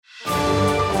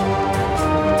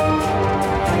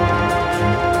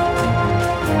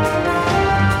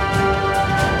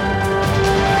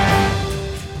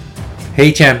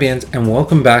Hey champions, and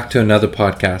welcome back to another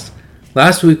podcast.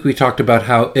 Last week we talked about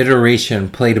how iteration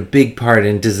played a big part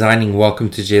in designing Welcome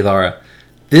to Jaelara.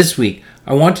 This week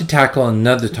I want to tackle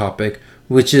another topic,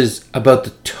 which is about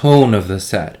the tone of the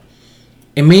set.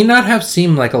 It may not have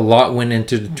seemed like a lot went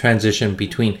into the transition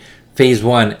between Phase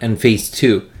 1 and Phase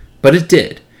 2, but it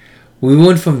did. We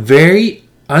went from very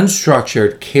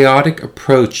unstructured, chaotic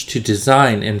approach to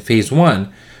design in Phase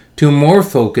 1 to a more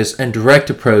focused and direct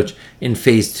approach in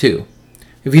Phase 2.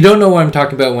 If you don't know what I'm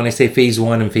talking about when I say Phase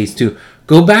 1 and Phase 2,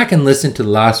 go back and listen to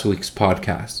last week's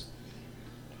podcast.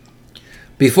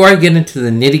 Before I get into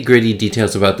the nitty-gritty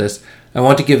details about this, I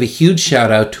want to give a huge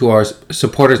shout out to our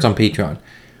supporters on Patreon.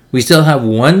 We still have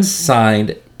one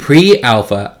signed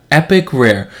pre-alpha epic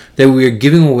rare that we are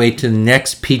giving away to the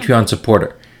next Patreon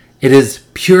supporter. It is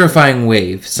Purifying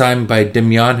Wave, signed by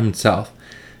Demian himself.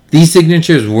 These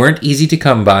signatures weren't easy to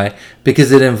come by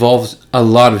because it involves a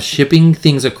lot of shipping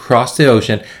things across the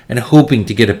ocean and hoping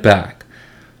to get it back.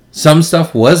 Some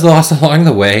stuff was lost along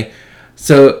the way,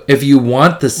 so if you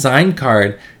want the signed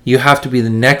card, you have to be the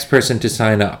next person to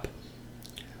sign up.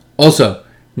 Also,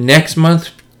 next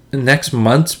month's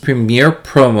premiere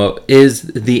promo is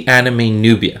the anime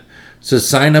Nubia, so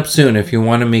sign up soon if you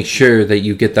want to make sure that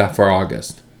you get that for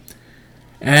August.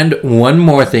 And one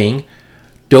more thing,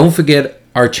 don't forget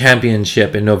our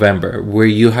championship in November, where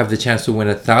you have the chance to win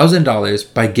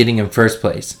 $1,000 by getting in first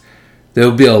place. There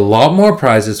will be a lot more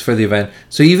prizes for the event,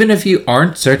 so even if you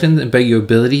aren't certain about your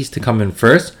abilities to come in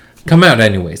first, come out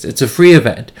anyways. It's a free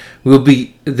event.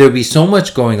 There'll be so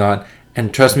much going on,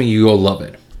 and trust me, you'll love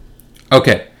it.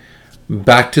 Okay,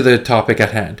 back to the topic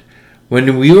at hand.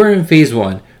 When we were in Phase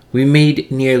 1, we made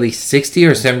nearly 60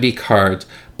 or 70 cards,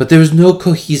 but there was no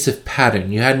cohesive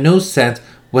pattern. You had no sense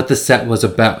what the set was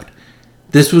about.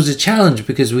 This was a challenge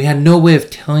because we had no way of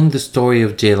telling the story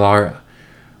of Jaelara.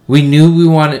 We knew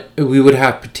we would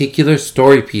have particular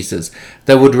story pieces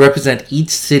that would represent each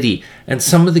city and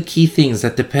some of the key things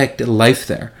that depict life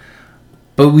there.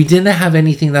 But we didn't have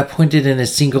anything that pointed in a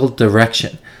single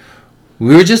direction.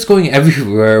 We were just going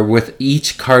everywhere with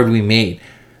each card we made.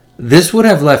 This would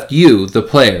have left you, the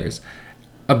players,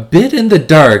 a bit in the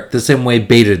dark the same way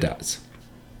beta does.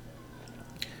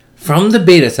 From the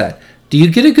beta set, do you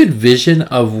get a good vision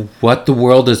of what the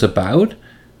world is about?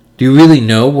 Do you really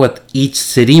know what each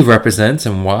city represents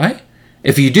and why?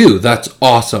 If you do, that's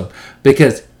awesome,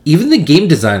 because even the game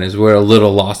designers were a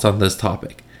little lost on this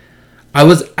topic. I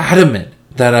was adamant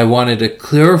that I wanted a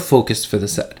clearer focus for the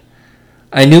set.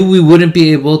 I knew we wouldn't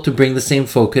be able to bring the same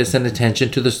focus and attention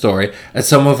to the story as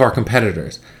some of our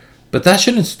competitors, but that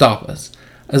shouldn't stop us.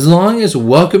 As long as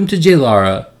Welcome to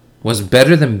Jaelara was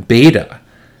better than beta,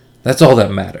 that's all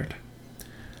that mattered.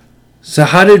 So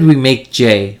how did we make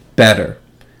J better?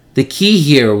 The key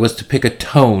here was to pick a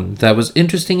tone that was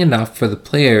interesting enough for the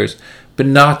players, but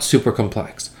not super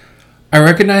complex. I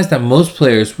recognized that most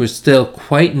players were still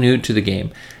quite new to the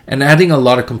game, and adding a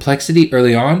lot of complexity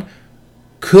early on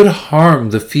could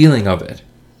harm the feeling of it.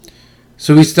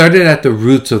 So we started at the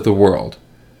roots of the world,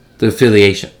 the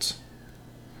affiliations.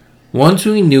 Once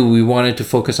we knew we wanted to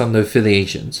focus on the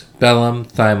affiliations, Bellum,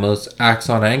 Thymos,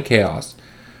 Axon, and Chaos,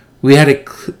 we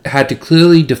had to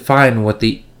clearly define what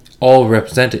they all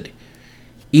represented.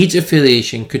 Each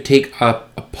affiliation could take up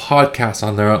a podcast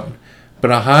on their own, but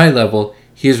at a high level,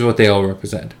 here's what they all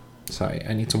represent. Sorry,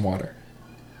 I need some water.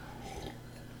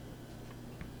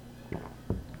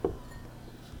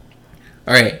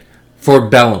 Alright, for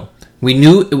Bellum, we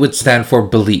knew it would stand for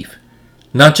belief.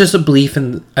 Not just a belief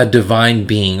in a divine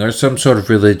being or some sort of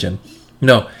religion.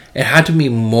 No, it had to be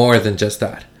more than just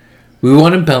that. We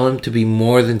wanted Bellum to be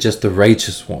more than just the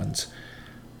righteous ones.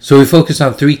 So we focused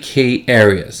on 3 key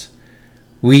areas.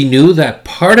 We knew that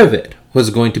part of it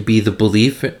was going to be the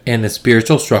belief in a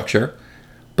spiritual structure,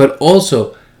 but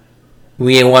also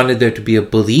we wanted there to be a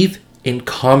belief in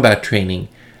combat training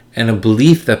and a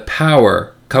belief that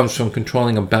power comes from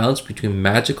controlling a balance between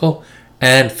magical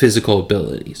and physical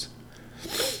abilities.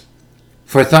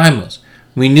 For Thymos,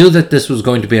 we knew that this was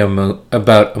going to be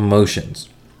about emotions.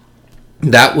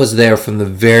 That was there from the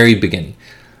very beginning.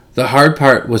 The hard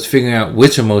part was figuring out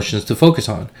which emotions to focus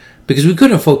on, because we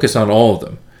couldn't focus on all of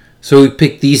them. So we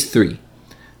picked these 3.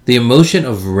 The emotion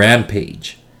of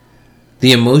rampage,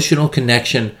 the emotional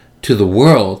connection to the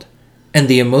world, and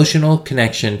the emotional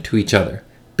connection to each other.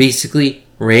 Basically,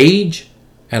 rage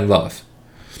and love.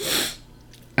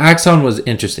 Axon was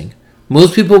interesting.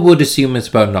 Most people would assume it's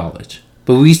about knowledge,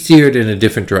 but we steered in a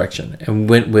different direction and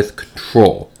went with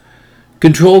control.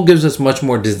 Control gives us much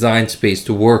more design space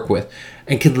to work with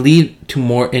and can lead to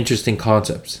more interesting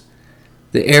concepts.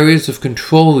 The areas of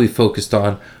control we focused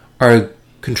on are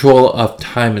control of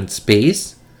time and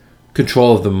space,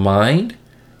 control of the mind,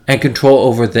 and control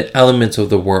over the elements of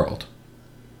the world.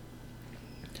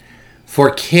 For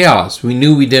chaos, we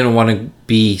knew we didn't want to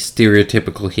be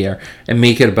stereotypical here and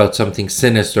make it about something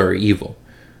sinister or evil.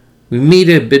 We made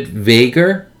it a bit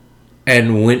vaguer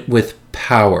and went with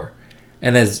power.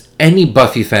 And as any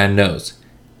Buffy fan knows,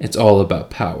 it's all about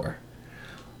power.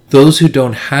 Those who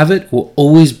don't have it will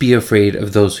always be afraid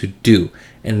of those who do,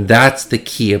 and that's the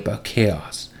key about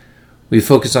chaos. We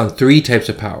focus on 3 types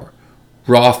of power: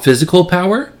 raw physical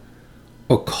power,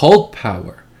 occult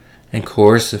power, and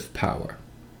coercive power.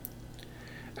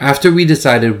 After we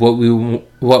decided what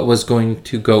was going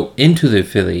to go into the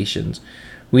affiliations,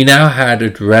 we now had a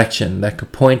direction that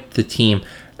could point the team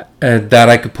that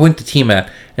I could point the team at,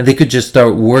 and they could just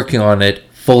start working on it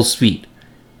full speed.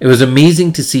 It was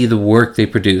amazing to see the work they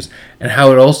produced and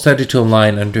how it all started to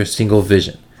align under a single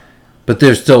vision. But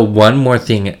there's still one more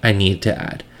thing I need to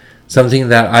add. Something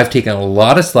that I've taken a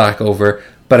lot of slack over,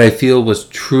 but I feel was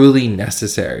truly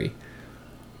necessary.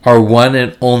 Our one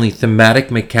and only thematic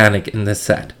mechanic in the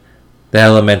set, the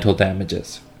elemental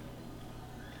damages.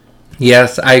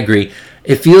 Yes, I agree.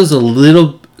 It feels a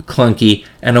little clunky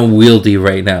and unwieldy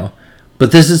right now,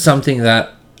 but this is something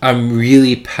that I'm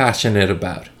really passionate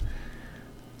about.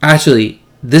 Actually,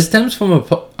 this stems from a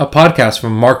podcast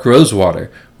from Mark Rosewater,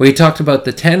 where he talked about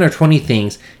the 10 or 20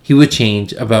 things he would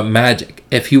change about Magic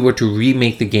if he were to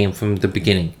remake the game from the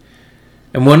beginning.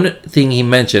 And one thing he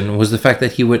mentioned was the fact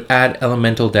that he would add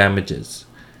elemental damages.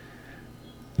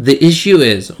 The issue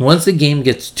is, once the game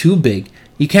gets too big,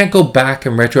 you can't go back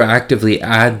and retroactively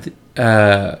add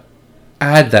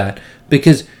that,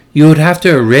 because you would have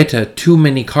to errata too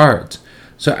many cards.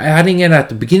 So adding it at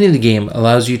the beginning of the game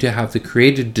allows you to have the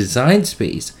creative design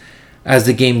space as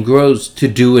the game grows to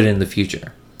do it in the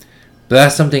future. But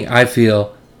that's something I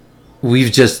feel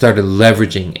we've just started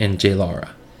leveraging in Jaelara.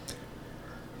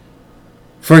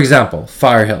 For example,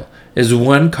 Firehill is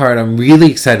one card I'm really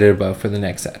excited about for the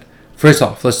next set. First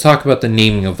off, let's talk about the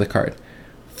naming of the card.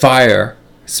 Fire,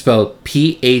 spelled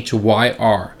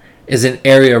P-H-Y-R, is an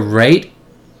area right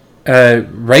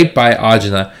by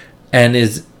Ajna and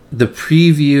is the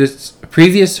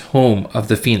previous home of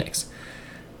the Phoenix.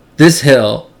 This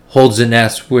hill holds a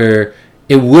nest where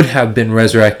it would have been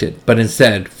resurrected, but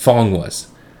instead Fong was.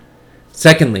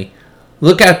 Secondly,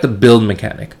 look at the build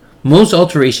mechanic. Most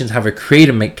alterations have a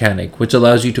creative mechanic which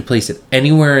allows you to place it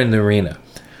anywhere in the arena.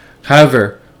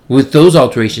 However, with those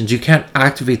alterations, you can't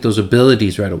activate those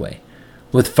abilities right away.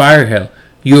 With Firehill,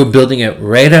 you are building it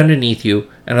right underneath you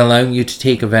and allowing you to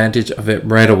take advantage of it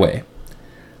right away.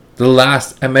 The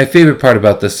last and my favorite part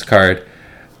about this card,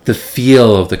 the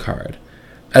feel of the card.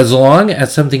 As long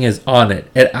as something is on it,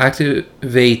 it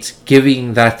activates,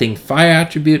 giving that thing fire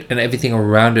attribute and everything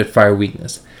around it fire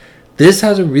weakness. This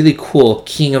has a really cool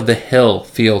King of the Hill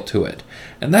feel to it,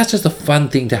 and that's just a fun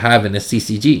thing to have in a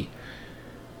CCG.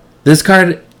 This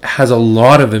card has a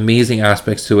lot of amazing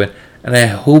aspects to it, and I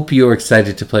hope you're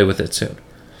excited to play with it soon.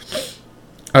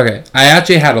 Okay, I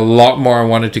actually had a lot more I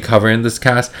wanted to cover in this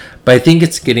cast, but I think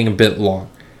it's getting a bit long.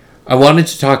 I wanted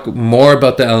to talk more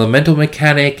about the elemental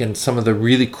mechanic and some of the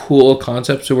really cool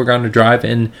concepts that we're going to drive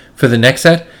in for the next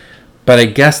set, but I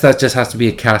guess that just has to be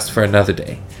a cast for another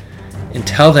day.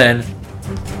 Until then,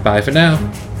 bye for now.